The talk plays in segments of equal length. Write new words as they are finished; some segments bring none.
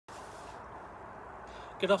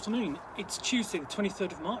Good afternoon. It's Tuesday the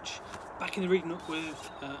 23rd of March, back in the reading Nook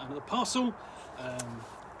with another parcel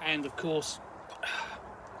and of course a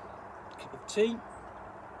cup of tea.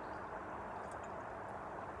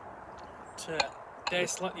 They're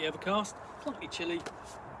slightly overcast, slightly chilly,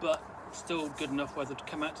 but still good enough weather to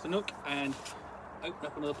come out to the Nook and open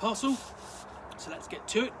up another parcel. So let's get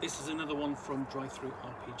to it. This is another one from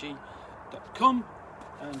drivethrurpg.com.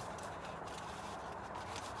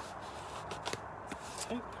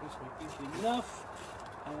 Easily enough,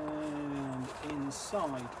 and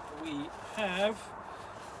inside we have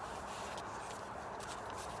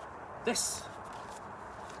this.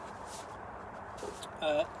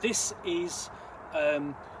 This is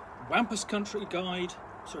Wampus Country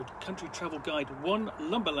Travel Guide 1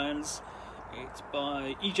 Lumberlands. It's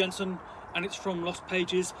by E. Jensen and it's from Lost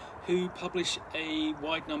Pages, who publish a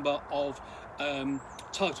wide number of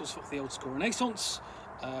titles for the old school Renaissance.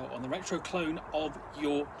 On the retro clone of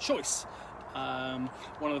your choice. One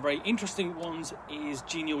of the very interesting ones is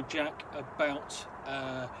Genial Jack, about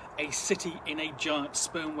a city in a giant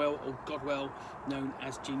sperm whale or godwell known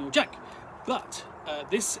as Genial Jack. But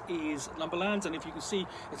this is Lumberlands, and if you can see,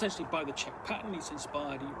 essentially by the check pattern, it's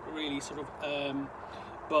inspired really sort of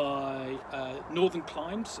by northern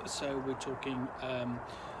climes. So we're talking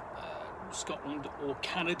Scotland or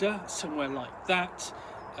Canada, somewhere like that.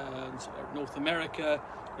 North America,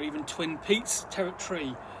 or even Twin Peaks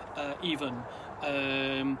territory, even,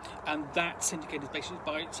 and that's indicated basically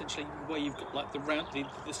by essentially where you've got like the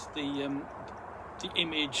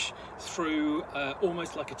image through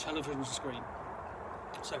almost like a television screen.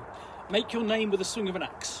 So, make your name with the swing of an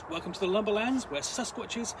axe. Welcome to the Lumberlands, where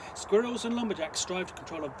Sasquatches, squirrels, and lumberjacks strive to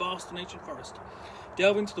control a vast and ancient forest.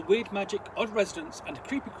 Delve into the weird magic, odd residents, and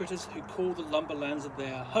creepy critters who call the Lumberlands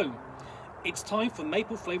their home. It's time for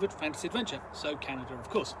maple-flavoured fantasy adventure, so Canada, of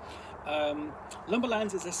course.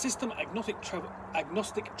 Lumberlands is a system-agnostic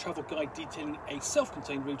travel guide detailing a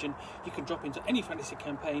self-contained region you can drop into any fantasy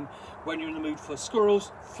campaign when you're in the mood for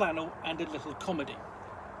squirrels, flannel, and a little comedy.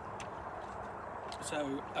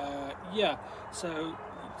 So, yeah, so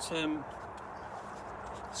it's,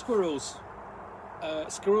 squirrels.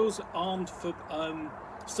 Squirrels armed for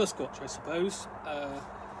Sasquatch, I suppose.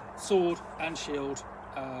 Sword and shield,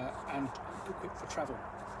 and equipped for travel.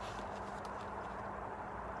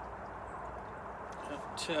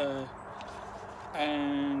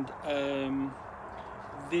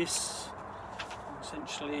 This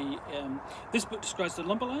essentially, this book describes the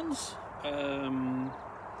Lumberlands, a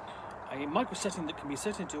micro setting that can be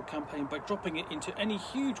set into a campaign by dropping it into any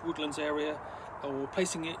huge woodlands area or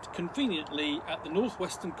placing it conveniently at the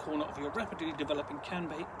northwestern corner of your rapidly developing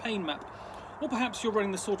campaign map. Or perhaps you're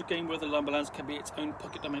running the sort of game where the Lumberlands can be its own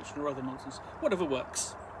pocket dimension or other nonsense. Whatever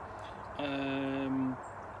works.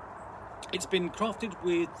 It's been crafted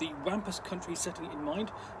with the Wampus country setting in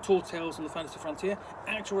mind. Tall tales on the fantasy frontier.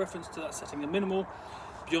 Actual reference to that setting are minimal,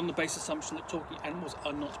 beyond the base assumption that talking animals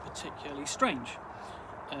are not particularly strange.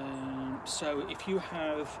 So if you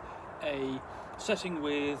have a setting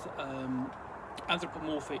with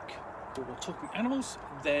anthropomorphic or talking animals,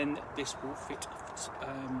 then this will fit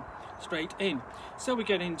straight in. So we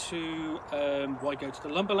get into why go to the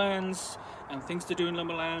Lumberlands and things to do in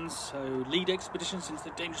Lumberlands. So lead expeditions into the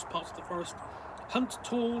dangerous parts of the forest, hunt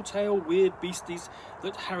tall tale weird beasties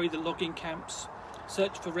that harry the logging camps,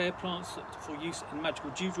 search for rare plants for use in magical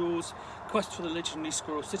dewdrawers, quest for the legendary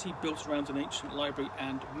Squirrel City built around an ancient library,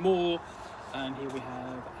 and more. And here we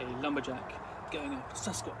have a lumberjack going after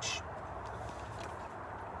Sasquatch.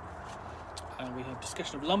 We have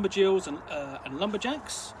discussion of lumberjills and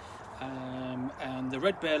lumberjacks, and the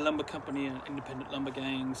Red Bear Lumber Company and independent lumber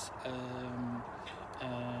gangs,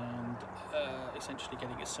 and essentially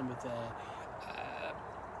getting at some of their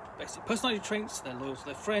basic personality traits. They're loyal to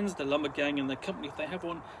their friends, their lumber gang and their company if they have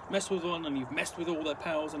one. Mess with one and you've messed with all their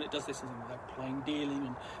pals, and it does this, and they're plain dealing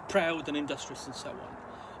and proud and industrious and so on.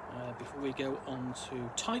 Before we go on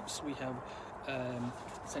to types, we have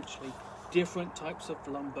essentially different types of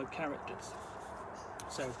lumber characters.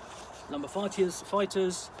 So, lumber fighters,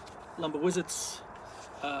 lumber wizards,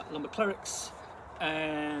 lumber clerics,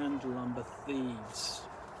 and lumber thieves.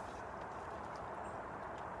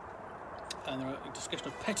 And there are a discussion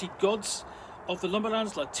of petty gods of the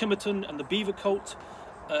Lumberlands, like Timerton and the Beaver Cult.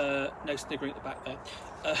 No sniggering at the back there.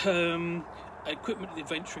 Equipment of the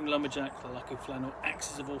adventuring lumberjack, the Lacko flannel,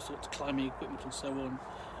 axes of all sorts, climbing equipment, and so on.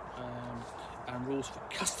 And rules for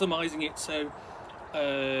customising it. So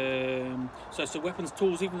weapons,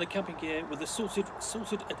 tools, even the camping gear with the sorted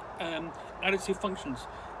additive functions.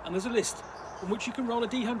 And there's a list on which you can roll a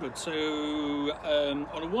D100. So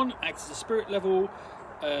on a 1, acts as a spirit level.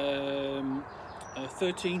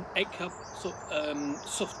 13 8 cup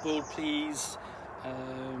soft boiled please.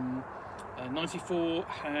 94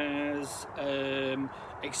 has a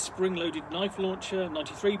spring-loaded knife launcher.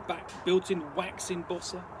 93 built-in wax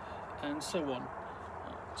embosser, and so on.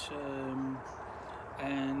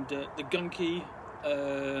 And the gunky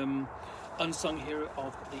unsung hero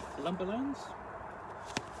of the Lumberlands.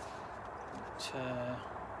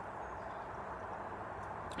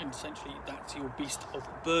 And essentially that's your beast of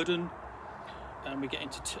burden. And we get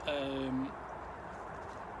into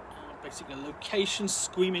basically a location,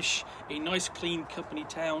 Squeamish, a nice clean company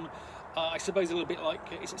town. I suppose a little bit like,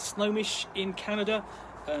 is it Snowish in Canada?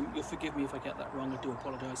 You'll forgive me if I get that wrong, I do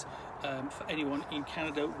apologise. For anyone in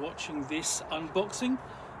Canada watching this unboxing.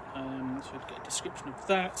 So we get a description of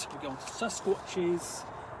that. We go on to Sasquatches.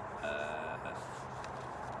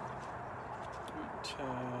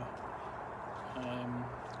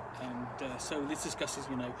 So this discusses,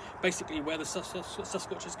 you know, basically where the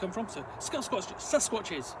Sasquatches come from. So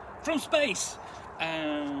Sasquatches from space,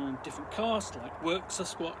 and different casts like Work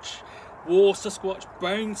Sasquatch, War Sasquatch,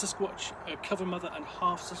 Bone Sasquatch, Cover Mother and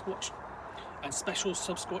Half Sasquatch, and Special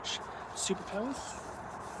Sasquatch superpowers.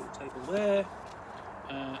 Full table there,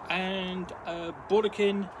 and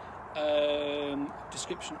Borderkin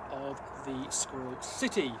description of the Squirrel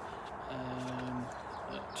City.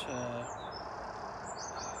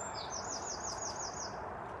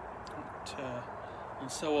 And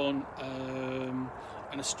so on,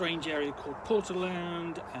 and a strange area called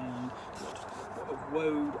Porterland, and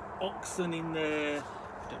woad oxen in there.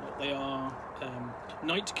 I don't know what they are.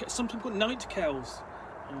 Sometimes called night cows.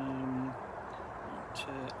 And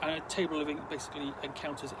a table of basically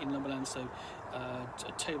encounters in Lumberland. So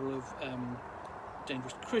a table of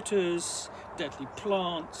dangerous critters, deadly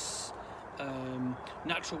plants,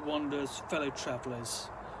 natural wonders, fellow travellers,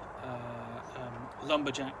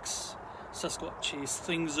 lumberjacks, Sasquatches,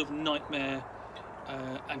 things of nightmare,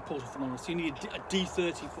 and portal phenomena. So you need a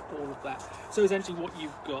D30 for all of that. So essentially what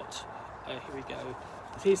you've got, here we go.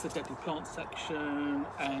 Here's the deadly plant section,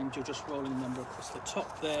 and you're just rolling a number across the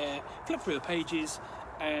top there. Flip through the pages,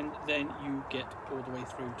 and then you get all the way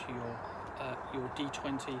through to your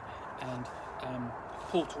D20 and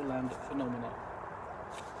portal land phenomena.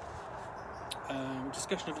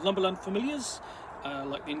 Discussion of Lumberland familiars,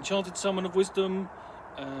 like the Enchanted Summon of Wisdom,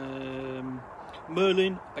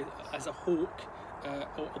 Merlin as a hawk,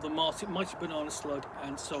 or the mighty banana slug,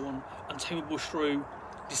 and so on. Untamable shrew,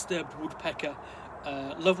 disturbed woodpecker,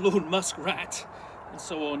 lovelorn muskrat, and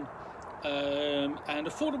so on. And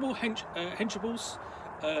affordable henchables,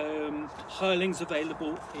 hirelings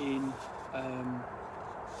available in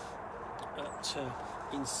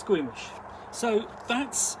Squeamish. So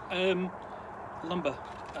that's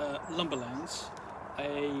Lumberlands,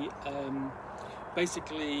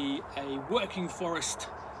 basically a working forest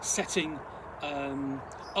setting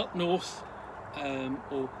up north,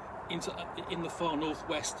 or in the far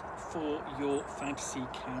northwest for your fantasy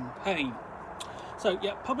campaign. So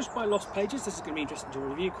yeah, published by Lost Pages. This is going to be interesting to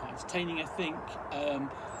review, quite entertaining, I think.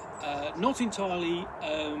 Not entirely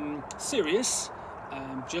serious,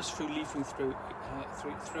 just through leafing through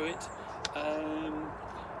it,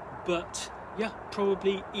 but yeah,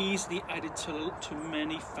 probably easily added to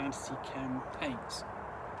many fantasy campaigns.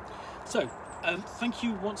 So thank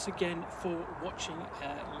you once again for watching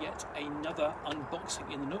yet another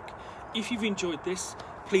unboxing in the Nook. If you've enjoyed this,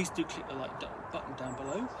 please do click the like button down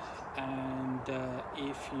below, and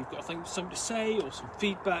if you've got something to say or some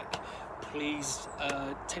feedback, please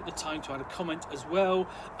take the time to add a comment as well.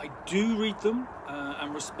 I do read them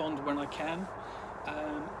and respond when I can,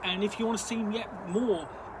 and if you want to see yet more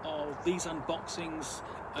of these unboxings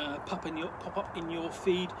pop up in your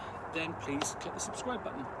feed, then please click the subscribe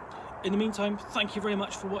button. In the meantime, thank you very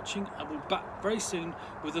much for watching, and we'll be back very soon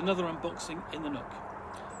with another unboxing in the Nook.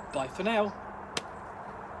 Bye for now.